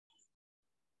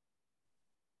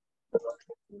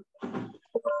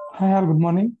Hi all, good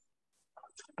morning.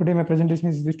 Today my presentation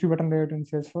is list button layout in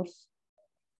Salesforce.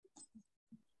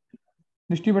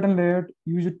 List button layout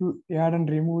used to add and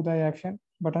remove the action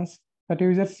buttons that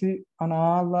users see on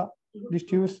all the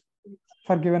list views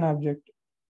for given object.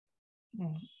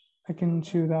 I can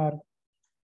show the arc.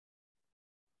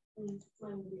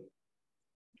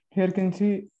 Here you can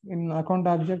see in account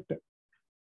object,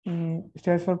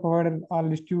 Salesforce provided all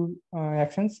list view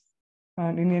actions,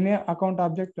 and in any account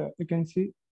object you can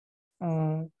see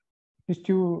list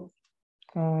view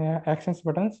actions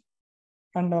buttons.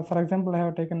 And for example, I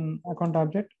have taken account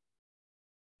object.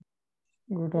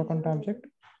 Go to account object.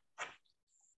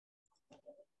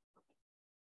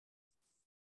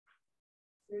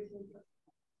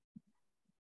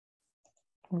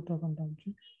 Go to account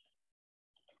object.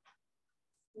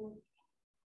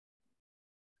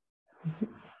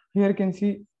 Here you can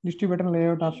see list button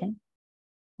layout option.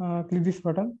 Click this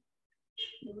button.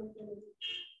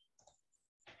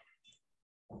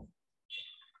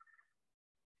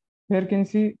 Here you can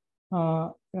see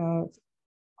all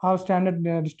standard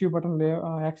list button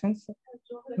layout actions.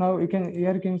 Now you can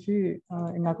here you can see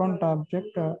in account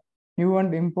object new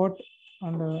and import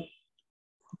and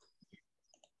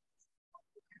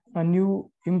a new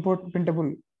import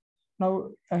printable. Now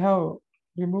I have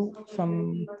removed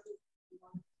some.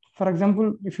 For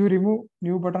example, if you remove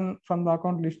new button from the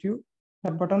account list view,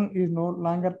 that button is no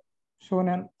longer shown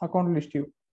an account list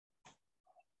view.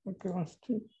 Okay,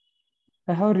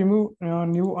 I have removed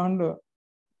new and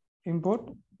import,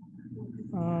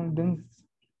 then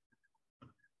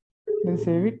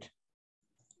save it.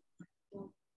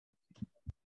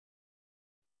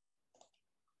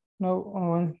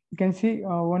 Now you can see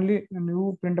only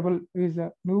new printable is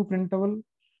new printable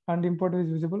and import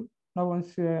is visible. Now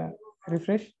once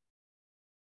refresh,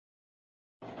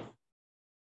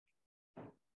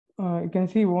 you can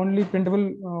see only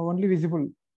printable only visible.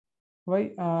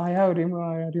 Why? I have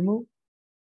removed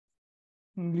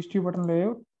list view button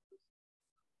layout,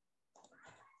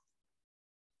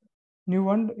 new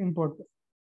and import.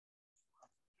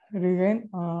 Again,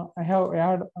 I have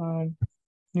add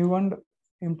new and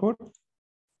import,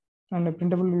 and the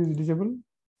printable is visible.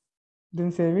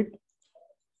 Then save it.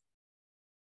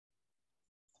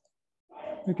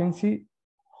 You can see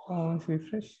once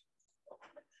refresh.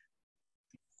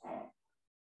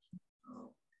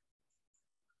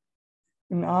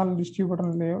 In all list view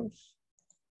button layouts,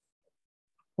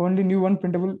 only new one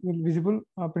printable will visible.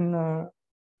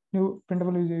 New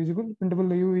printable is visible. Printable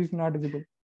view is not visible.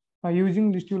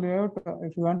 Using list view layout,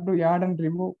 if you want to add and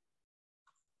remove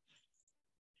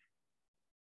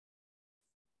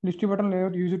list view button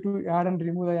layout, used to add and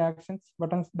remove the actions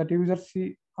buttons that users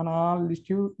see on all list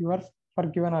view viewers for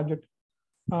given object.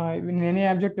 In any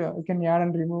object, you can add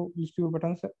and remove list view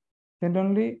buttons. Then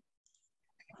only,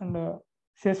 and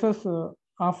Salesforce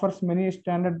offers many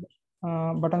standard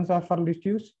buttons are for list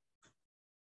views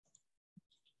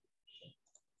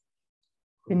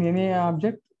in any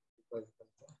object.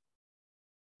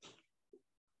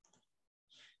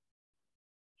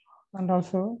 And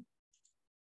also,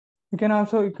 you can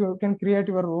create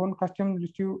your own custom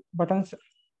list view buttons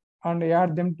and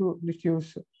add them to list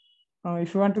views.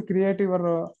 If you want to create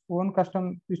your own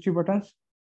custom list view buttons,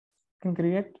 you can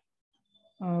create.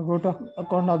 Go to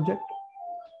account object.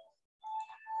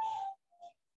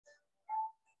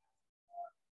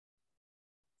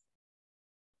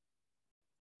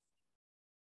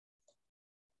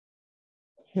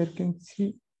 Here you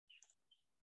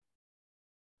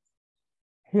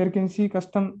can see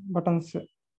custom buttons.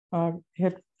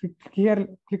 Here click here,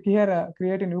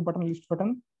 create a new button list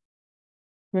button.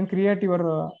 You can create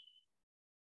your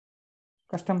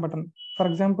custom button. For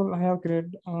example, I have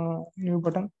created new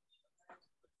button.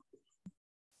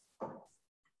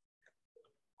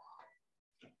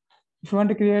 If you want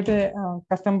to create a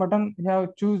custom button, you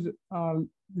have choose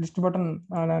list button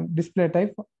display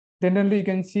type. Then only you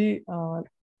can see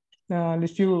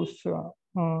list views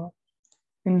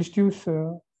in list views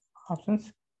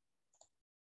options.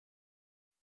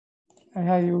 I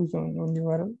have used on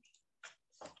URL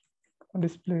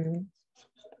display.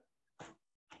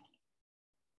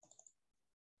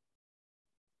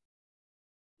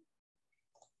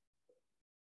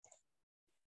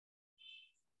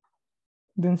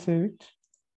 Then save it.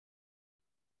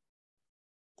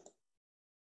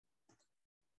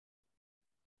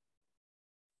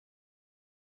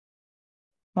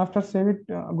 After save it,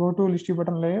 go to list view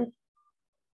button layer.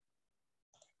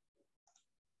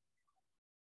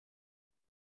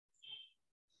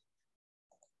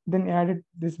 Then add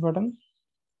this button.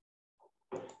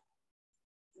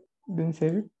 Then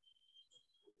save it.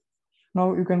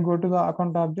 Now you can go to the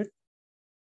account object.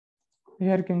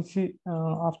 Here you can see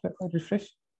after refresh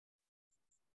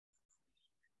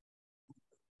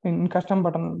in custom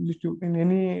button list view, in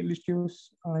any list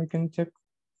views you can check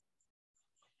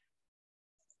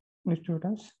list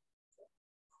buttons.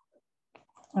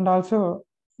 And also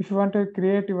if you want to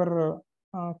create your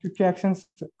quick actions,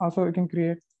 also you can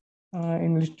create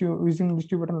in list view using list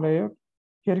view button layout.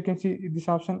 Here you can see this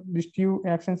option, list view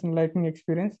actions and lightning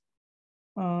experience.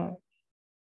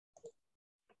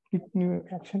 Click new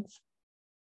actions,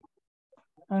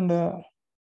 and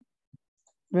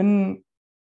when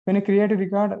you create a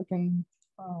record, you can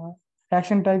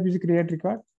action type is create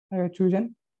record. I have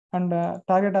chosen, and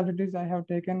target object is I have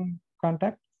taken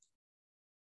contact,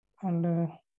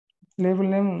 and label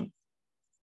name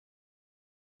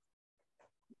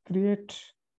create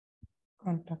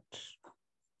contact.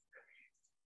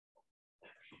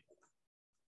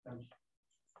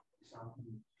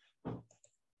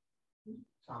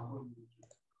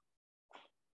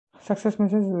 Success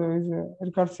message is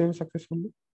record saved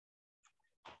successfully.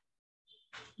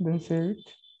 Then save it.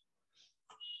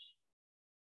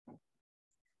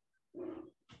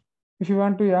 If you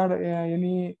want to add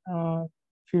any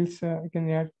fields, you can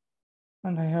add.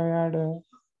 And I have add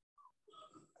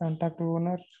contact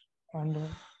owner and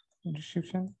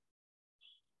description.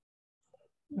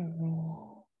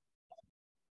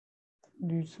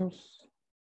 Lead source.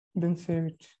 Then save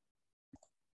it.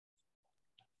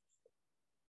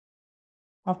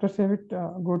 After save it,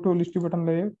 go to list button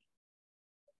layout.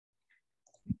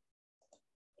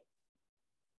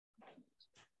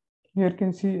 Here you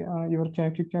can see your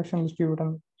quick action list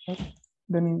button.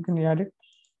 Then you can add it.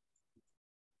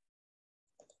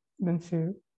 Then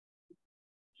save.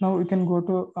 Now you can go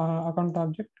to account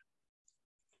object.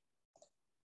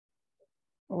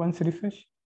 Once refresh.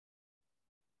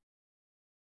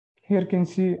 Here you can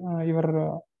see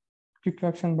your quick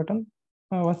action button.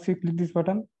 Once you click this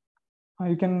button,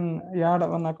 you can add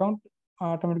one account.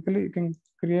 Automatically, you can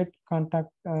create contact.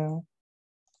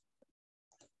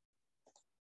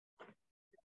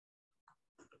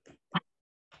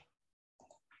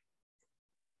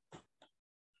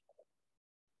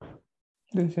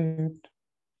 Then save it.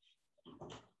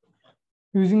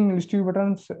 Using list view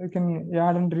buttons, you can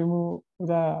add and remove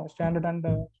the standard and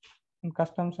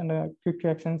customs and quick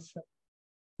actions.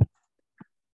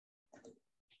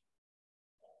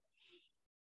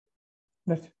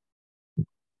 That's it.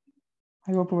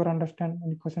 I hope you understand.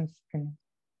 Any questions?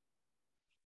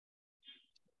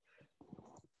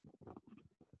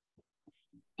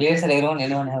 Clear, sir, everyone?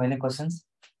 Anyone have any questions?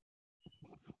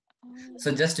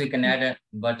 So just we can add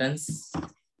buttons,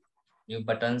 new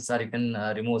buttons, or you can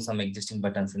remove some existing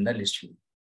buttons in the list view.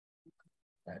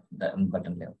 That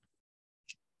button layout.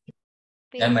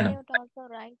 Page layout also,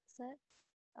 right, sir?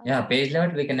 Yeah, page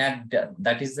layout we can add.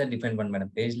 That is the different one, madam.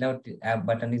 Page layout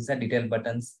button is the detail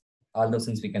buttons. All those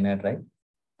things we can add, right?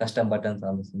 Custom buttons,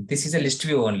 all those things. This is a list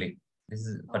view only. This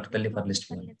is particularly for list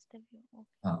view.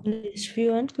 List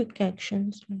view and quick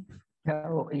actions.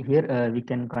 Here we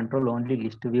can control only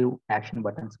list view action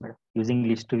buttons, madam, using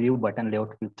list view button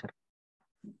layout feature.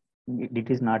 It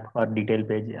is not for detail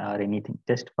page or anything,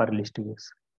 just for list views.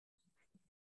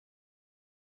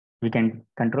 We can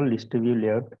control list view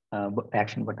layout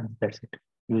action buttons. That's it.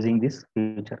 Using this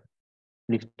feature,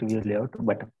 list view layout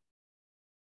button.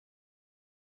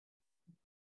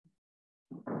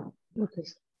 Okay.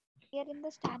 Here in the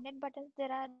standard buttons,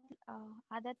 there are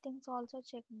other things also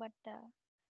check, but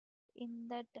in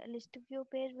that list view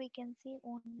page, we can see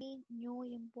only new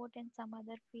import and some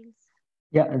other fields.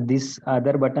 Yeah, these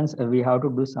other buttons we have to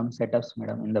do some setups,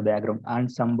 madam, in the background,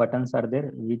 and some buttons are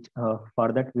there which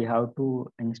for that we have to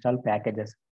install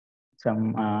packages.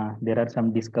 Some there are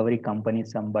some discovery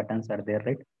companies, some buttons are there,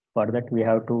 right? For that we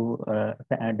have to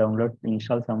download,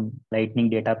 install some lightning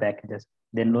data packages.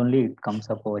 Then only it comes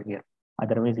up over here.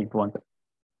 Otherwise it won't.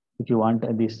 If you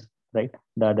want this, right,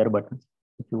 the other buttons,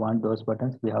 if you want those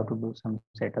buttons, we have to do some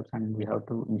setups and we have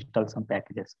to install some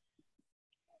packages.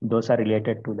 Those are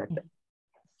related to that.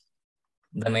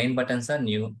 The main buttons are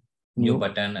new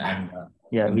button and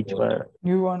yeah, import. Which were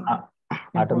new one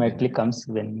automatically comes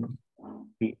when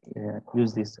we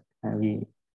use this we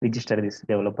register this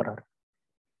developer.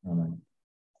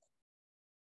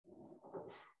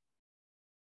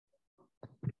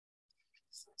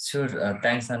 Sure.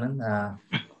 Thanks, Anand.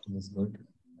 It was good.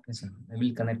 Okay, sir. I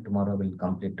will connect tomorrow. I will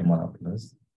complete tomorrow.